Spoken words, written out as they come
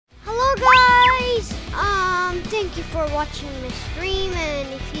thank you for watching my stream, and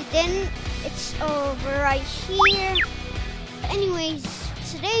if you didn't, it's over right here. Anyways,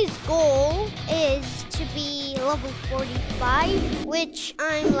 today's goal is to be level 45, which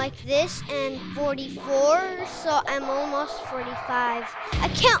I'm like this, and 44, so I'm almost 45. I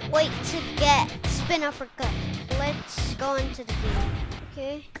can't wait to get spin uppercut. Let's go into the game,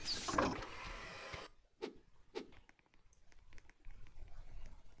 okay?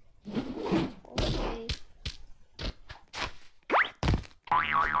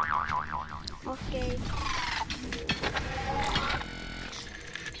 Okay.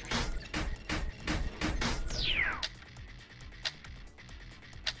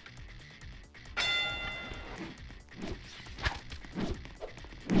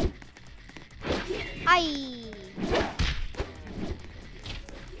 Hi.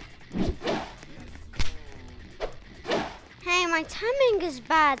 Hey, my timing is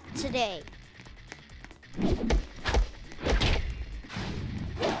bad today.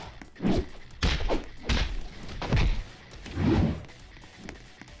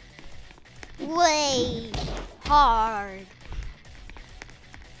 Way hard.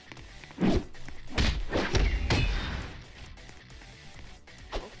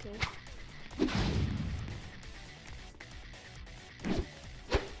 Okay.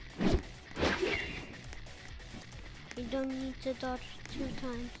 You don't need to dodge 2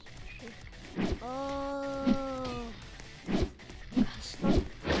 times. Oh. Stop.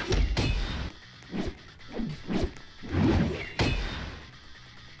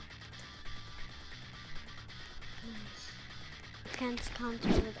 Can't counter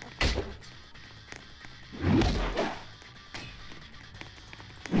with uppercuts.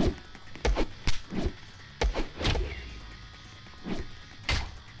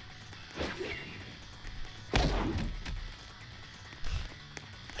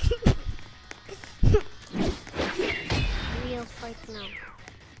 Real fight now.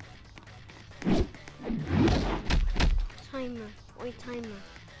 Timer. Wait, timer.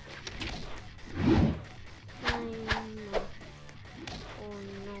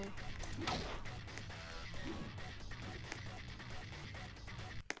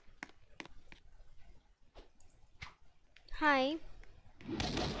 Hi.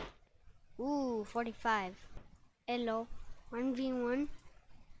 Ooh, 45. Hello. 1v1.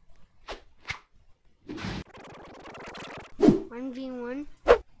 1v1.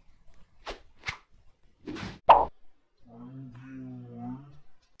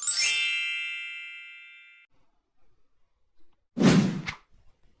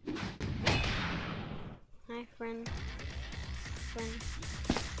 Hi, friend. Hi.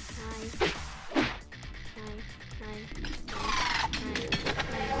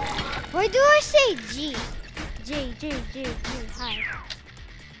 Why do I say G? G, hi.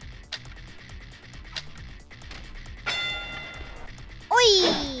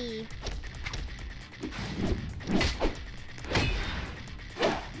 Oi!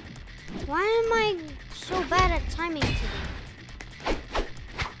 Why am I so bad at timing today?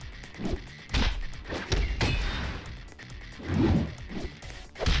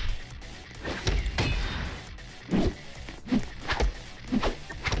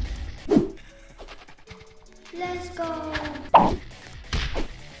 Let's go.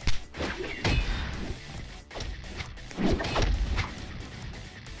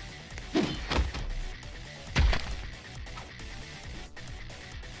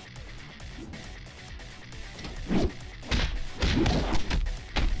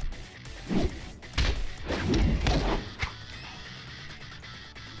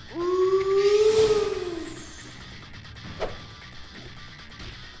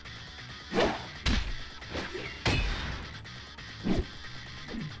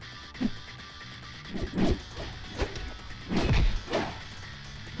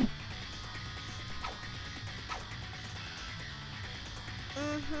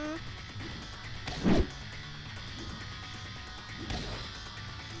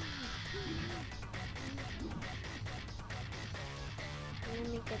 Let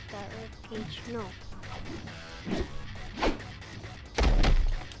me get that red cage. No.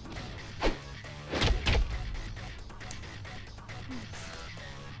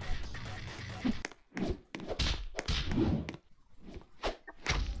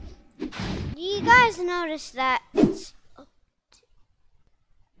 Do you guys notice that it's...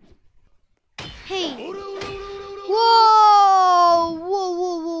 Hey! Whoa!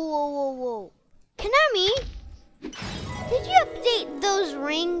 Konami? Did you update those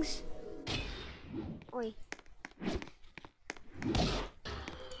rings? Oi.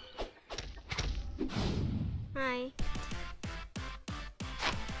 Hi.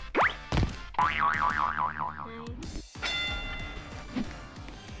 Hi.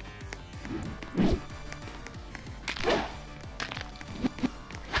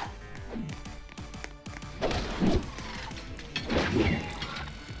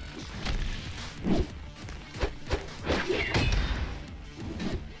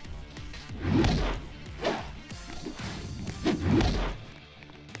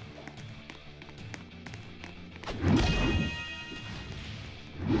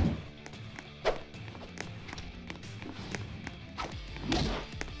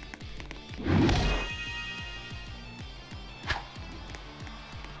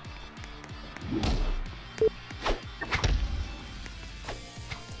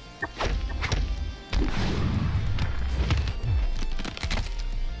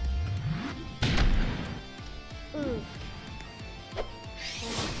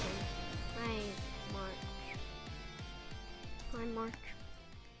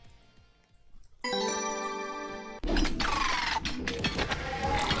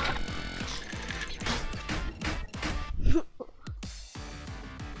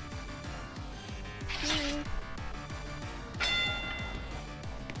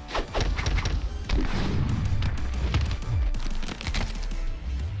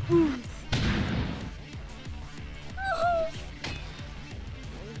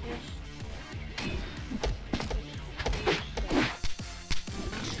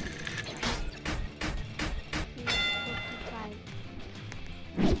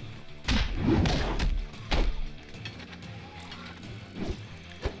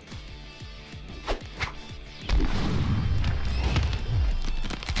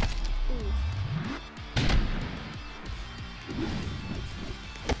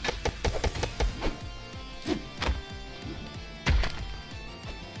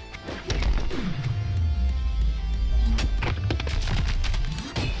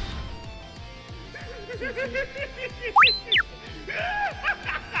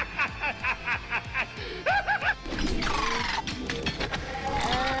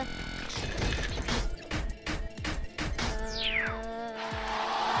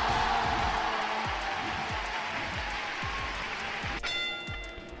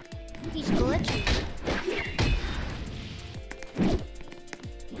 He's glitching.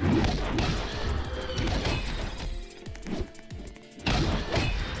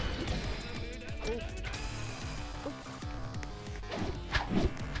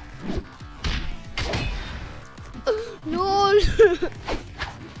 No!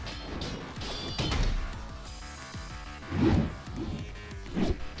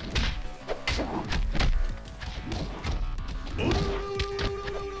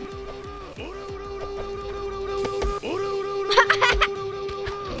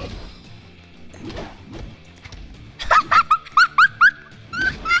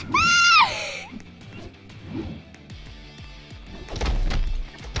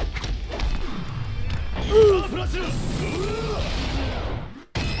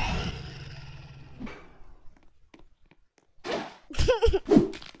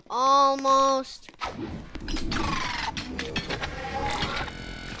 Almost.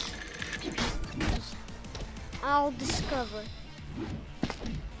 I'll discover.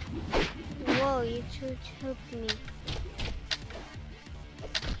 Whoa, you took me.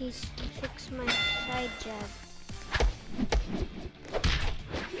 He's fixed my side jab.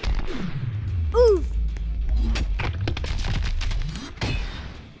 Oof!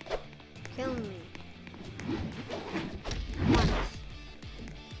 Kill me. Once.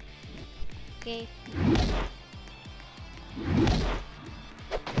 Okay.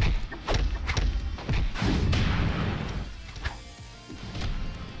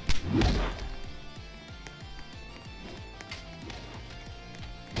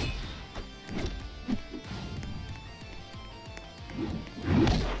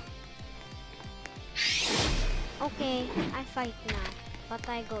 Okay, I fight now, but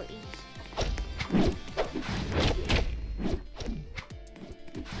I go easy.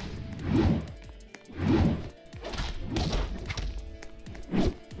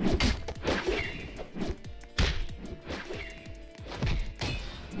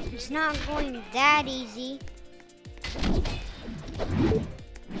 It's not going that easy.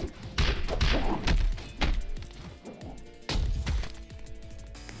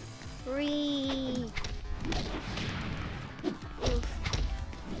 Three. Oof.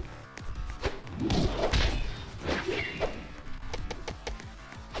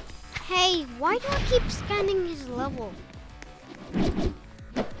 Hey, why do I keep scanning his level?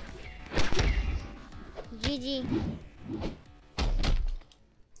 GG.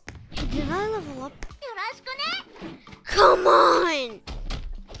 Did I level up? Come on!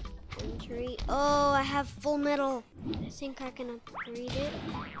 Injury. Oh, I have full metal. I think I can upgrade it.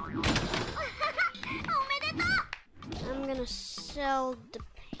 I'm gonna sell the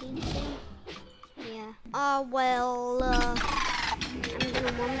painting. Yeah. Oh, well, I'm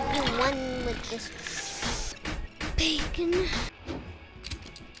gonna 1v1 with this bacon.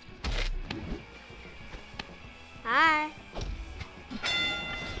 Hi.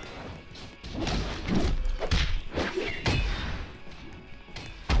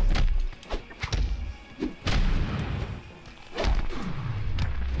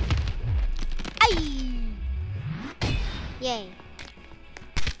 Yay.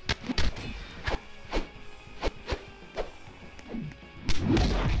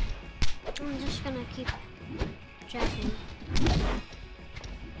 I'm just gonna keep jabbing.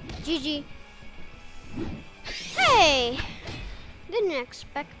 GG. Hey! Didn't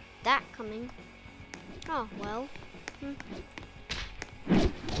expect that coming. Oh, well.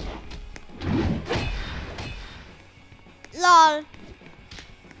 LOL.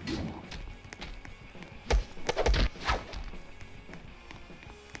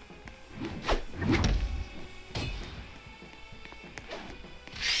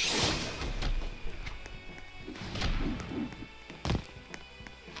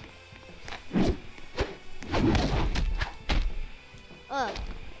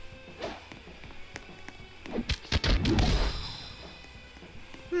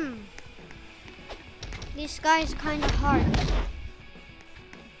 This guy is kind of hard.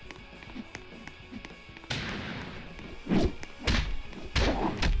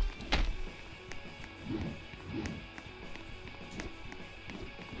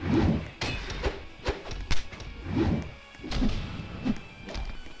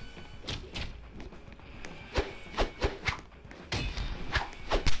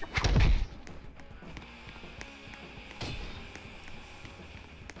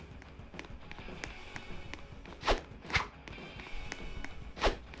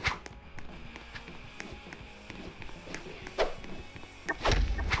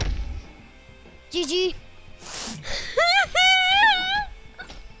 GG.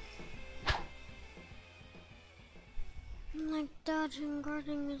 Like dodging,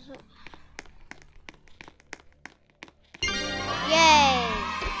 guarding is it? Yay!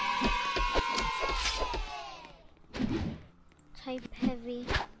 Type heavy.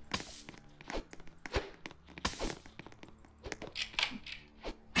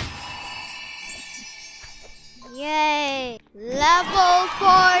 Yay! Level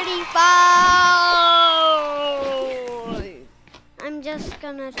 45! I'm just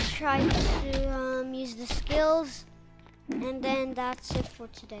gonna try to use the skills, and then that's it for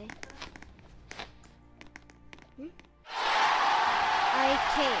today.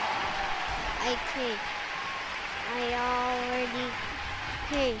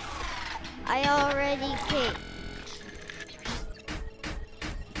 I already came.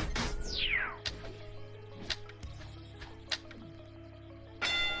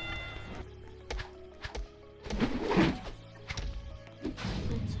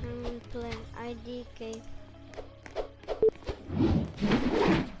 That's how we play IDK.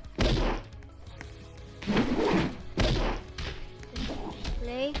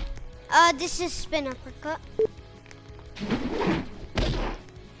 Play. This is spin uppercut.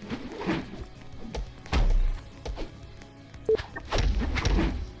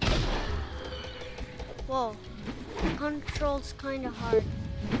 Whoa, control's kind of hard.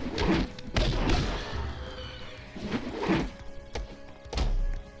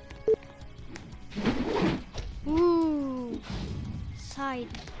 Ooh, side.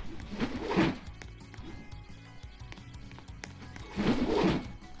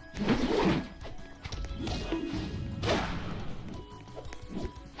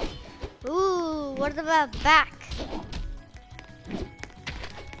 Ooh, what about back?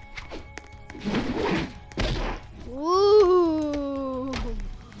 Ooh!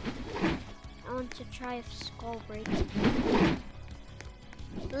 I want to try a skull break.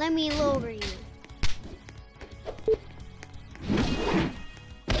 Let me lower you.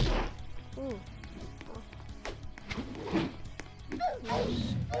 Ooh.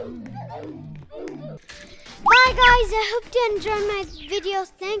 Bye guys, I hope you enjoyed my video.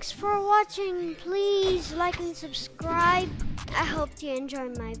 Thanks for watching. Please like and subscribe. I hope you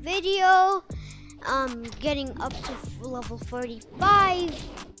enjoyed my video. Getting up to level 45.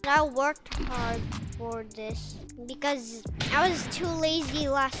 I worked hard for this because I was too lazy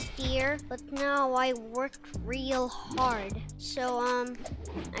last year, but now I worked real hard. So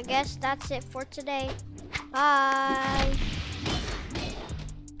I guess that's it for today. Bye.